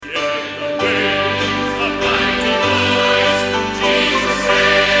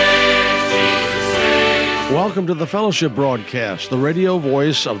Welcome to the Fellowship Broadcast, the radio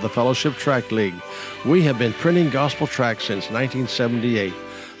voice of the Fellowship Tract League. We have been printing gospel tracts since 1978.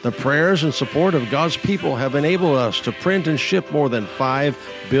 The prayers and support of God's people have enabled us to print and ship more than 5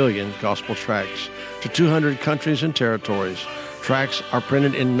 billion gospel tracts to 200 countries and territories. Tracts are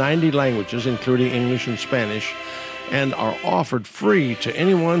printed in 90 languages, including English and Spanish, and are offered free to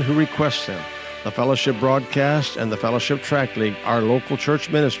anyone who requests them. The Fellowship Broadcast and the Fellowship Tract League are local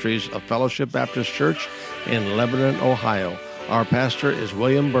church ministries of Fellowship Baptist Church in Lebanon, Ohio. Our pastor is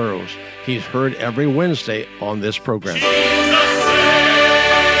William Burroughs. He's heard every Wednesday on this program.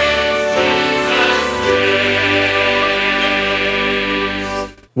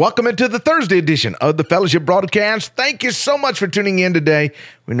 Welcome into the Thursday edition of the Fellowship Broadcast. Thank you so much for tuning in today.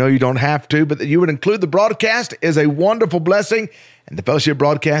 We know you don't have to, but that you would include the broadcast is a wonderful blessing. And the Fellowship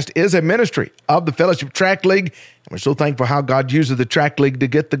Broadcast is a ministry of the Fellowship Tract League. And we're so thankful how God uses the Tract League to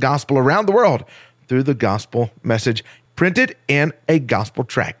get the gospel around the world through the gospel message printed in a gospel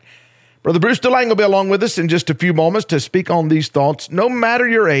tract. Brother Bruce DeLang will be along with us in just a few moments to speak on these thoughts. No matter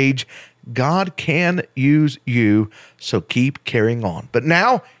your age, God can use you, so keep carrying on. But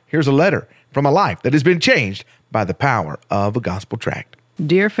now, here's a letter from a life that has been changed by the power of a gospel tract.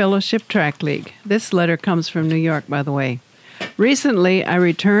 Dear Fellowship Tract League, this letter comes from New York, by the way. Recently, I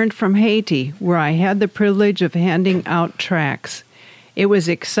returned from Haiti, where I had the privilege of handing out tracts. It was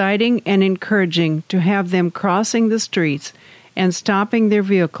exciting and encouraging to have them crossing the streets and stopping their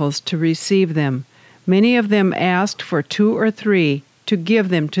vehicles to receive them. Many of them asked for 2 or 3 to give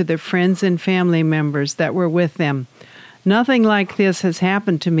them to their friends and family members that were with them. Nothing like this has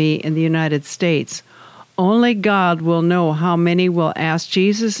happened to me in the United States. Only God will know how many will ask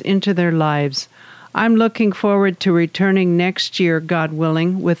Jesus into their lives. I'm looking forward to returning next year, God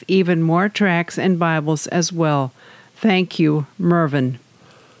willing, with even more tracts and Bibles as well. Thank you, Mervyn.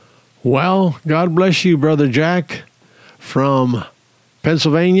 Well, God bless you, Brother Jack from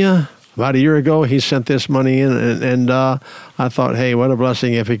Pennsylvania. About a year ago, he sent this money in, and I thought, hey, what a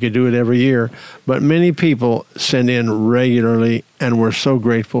blessing if he could do it every year. But many people send in regularly, and we're so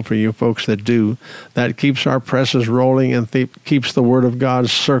grateful for you folks that do. That keeps our presses rolling and keeps the Word of God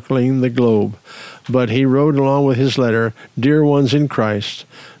circling the globe. But he wrote along with his letter, Dear ones in Christ,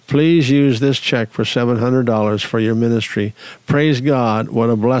 please use this check for $700 for your ministry. Praise God, what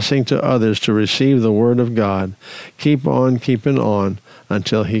a blessing to others to receive the Word of God. Keep on keeping on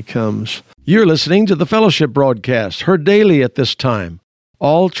until he comes. You're listening to the Fellowship Broadcast, heard daily at this time.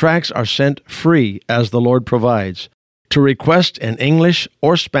 All tracts are sent free as the Lord provides. To request an English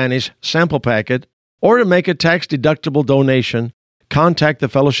or Spanish sample packet or to make a tax-deductible donation, contact the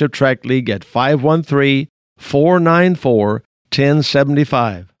Fellowship Tract League at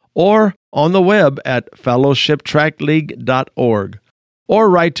 513-494-1075 or on the web at fellowshiptractleague.org or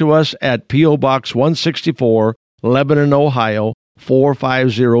write to us at P.O. Box 164, Lebanon, Ohio,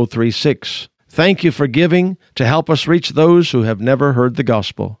 45036. Thank you for giving to help us reach those who have never heard the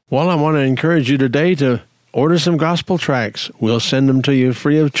gospel. Well, I want to encourage you today to order some gospel tracts. We'll send them to you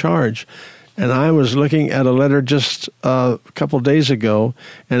free of charge. And I was looking at a letter just a couple days ago,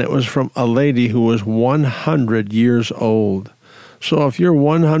 and it was from a lady who was 100 years old. So if you're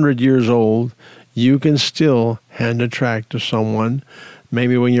 100 years old, you can still hand a tract to someone.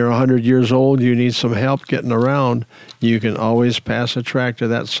 Maybe when you're 100 years old, you need some help getting around. You can always pass a tract to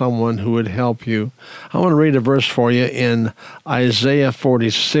that someone who would help you. I want to read a verse for you in Isaiah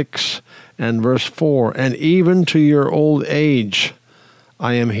 46 and verse 4. And even to your old age,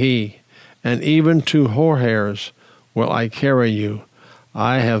 I am he, and even to hoar hairs will I carry you.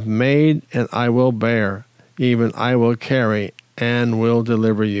 I have made and I will bear, even I will carry and will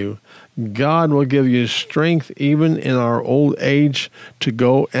deliver you. God will give you strength even in our old age to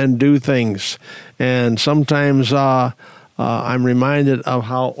go and do things. And sometimes I'm reminded of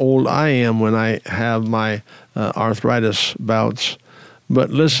how old I am when I have my arthritis bouts.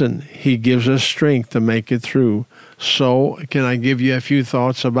 But listen, he gives us strength to make it through. So can I give you a few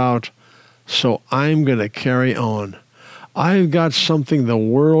thoughts about, so I'm going to carry on. I've got something the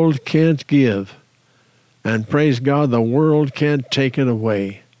world can't give. And praise God, the world can't take it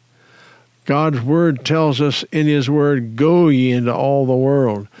away. God's Word tells us in His Word, go ye into all the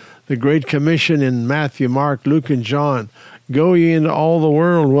world. The Great Commission in Matthew, Mark, Luke, and John, go ye into all the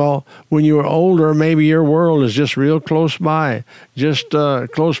world. Well, when you're older, maybe your world is just real close by, just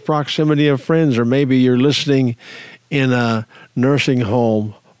close proximity of friends, or maybe you're listening in a nursing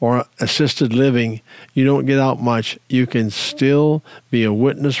home or assisted living. You don't get out much. You can still be a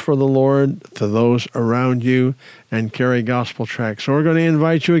witness for the Lord to those around you and carry gospel tracts. So we're going to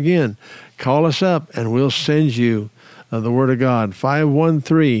invite you again. Call us up and we'll send you the Word of God.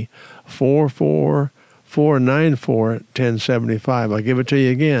 513-4444. 513-494-1075. I'll give it to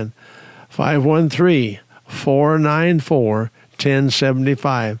you again.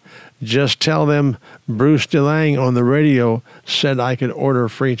 513-494-1075. Just tell them Bruce DeLang on the radio said I could order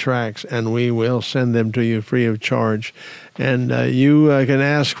free tracks, and we will send them to you free of charge. And you can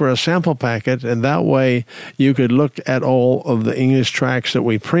ask for a sample packet, and that way you could look at all of the English tracks that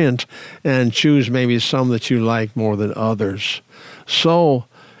we print and choose maybe some that you like more than others. So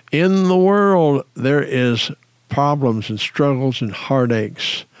in the world, there is problems and struggles and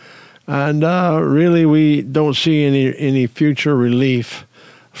heartaches. And really, we don't see any future relief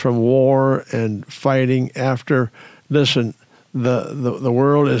from war and fighting after. Listen, the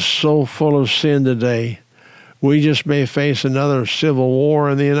world is so full of sin today. We just may face another civil war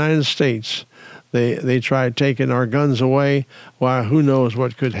in the United States. They tried taking our guns away. Why, who knows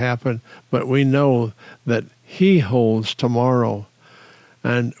what could happen? But we know that He holds tomorrow.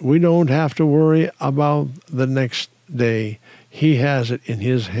 And we don't have to worry about the next day. He has it in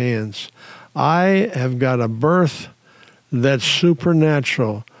His hands. I have got a birth that's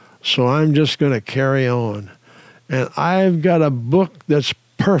supernatural, so I'm just going to carry on. And I've got a book that's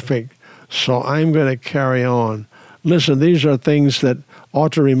perfect, so I'm going to carry on. Listen, these are things that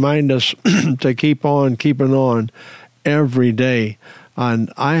ought to remind us to keep on keeping on every day.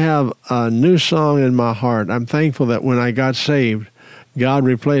 And I have a new song in my heart. I'm thankful that when I got saved, God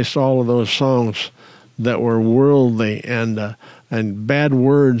replaced all of those songs that were worldly and bad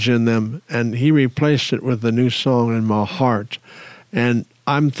words in them, and He replaced it with a new song in my heart. And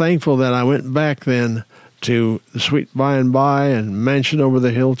I'm thankful that I went back then to the Sweet By and By and Mansion Over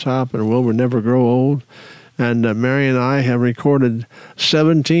the Hilltop and Will We Never Grow Old. And Mary and I have recorded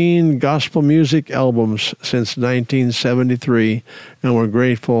 17 gospel music albums since 1973, and we're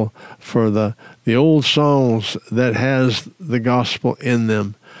grateful for the old songs that has the gospel in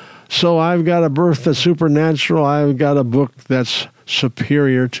them. So I've got a birth that's supernatural. I've got a book that's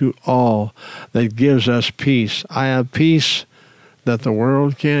superior to all, that gives us peace. I have peace that the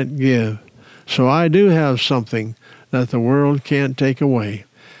world can't give. So I do have something that the world can't take away.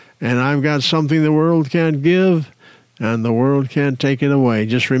 And I've got something the world can't give, and the world can't take it away.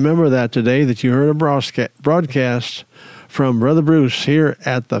 Just remember that today, that you heard a broadcast from Brother Bruce here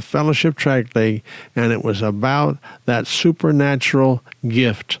at the Fellowship Tract League, and it was about that supernatural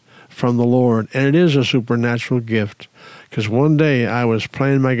gift from the Lord. And it is a supernatural gift, because one day I was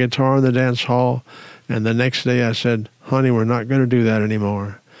playing my guitar in the dance hall, and the next day I said, honey, we're not going to do that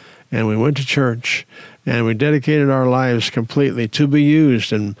anymore. And we went to church, and we dedicated our lives completely to be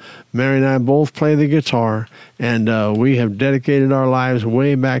used. And Mary and I both play the guitar, and we have dedicated our lives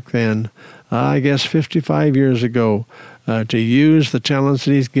way back then, I guess 55 years ago, to use the talents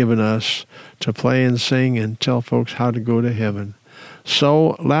that He's given us to play and sing and tell folks how to go to heaven.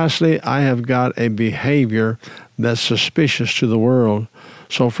 So, lastly, I have got a behavior that's suspicious to the world.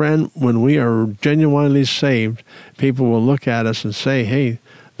 So, friend, when we are genuinely saved, people will look at us and say, hey,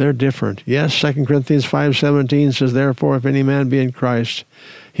 they're different. Yes, 2 Corinthians 5:17 says, therefore, if any man be in Christ,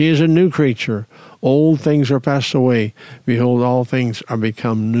 he is a new creature. Old things are passed away. Behold, all things are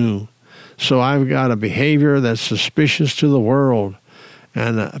become new. So I've got a behavior that's suspicious to the world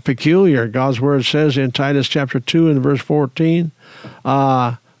and peculiar. God's Word says in Titus chapter 2 and verse 14,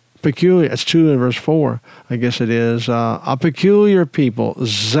 peculiar, it's 2 and verse 4, I guess it is, a peculiar people,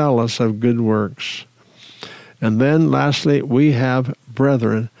 zealous of good works. And then lastly, we have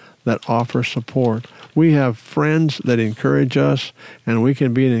brethren that offer support. We have friends that encourage us, and we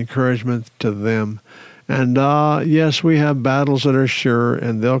can be an encouragement to them. And yes, we have battles that are sure,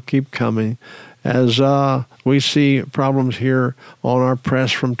 and they'll keep coming. As we see problems here on our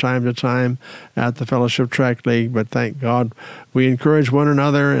press from time to time at the Fellowship Tract League, but thank God we encourage one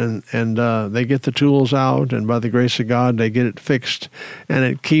another, and they get the tools out, and by the grace of God, they get it fixed, and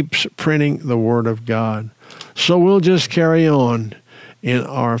it keeps printing the Word of God. So we'll just carry on in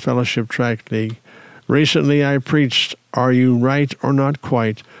our Fellowship Tract League. Recently, I preached, Are You Right or Not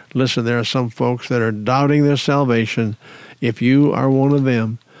Quite? Listen, there are some folks that are doubting their salvation. If you are one of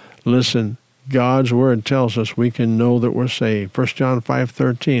them, listen, God's Word tells us we can know that we're saved. 1 John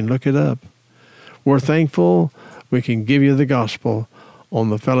 5:13, look it up. We're thankful we can give you the gospel on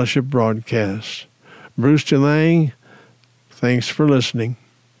the Fellowship broadcast. Bruce DeLang, thanks for listening.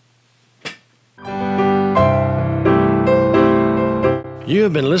 You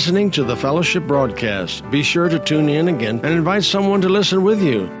have been listening to the Fellowship broadcast. Be sure to tune in again and invite someone to listen with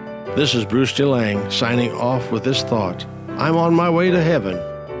you. This is Bruce DeLang signing off with this thought. I'm on my way to heaven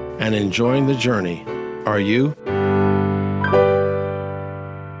and enjoying the journey. Are you?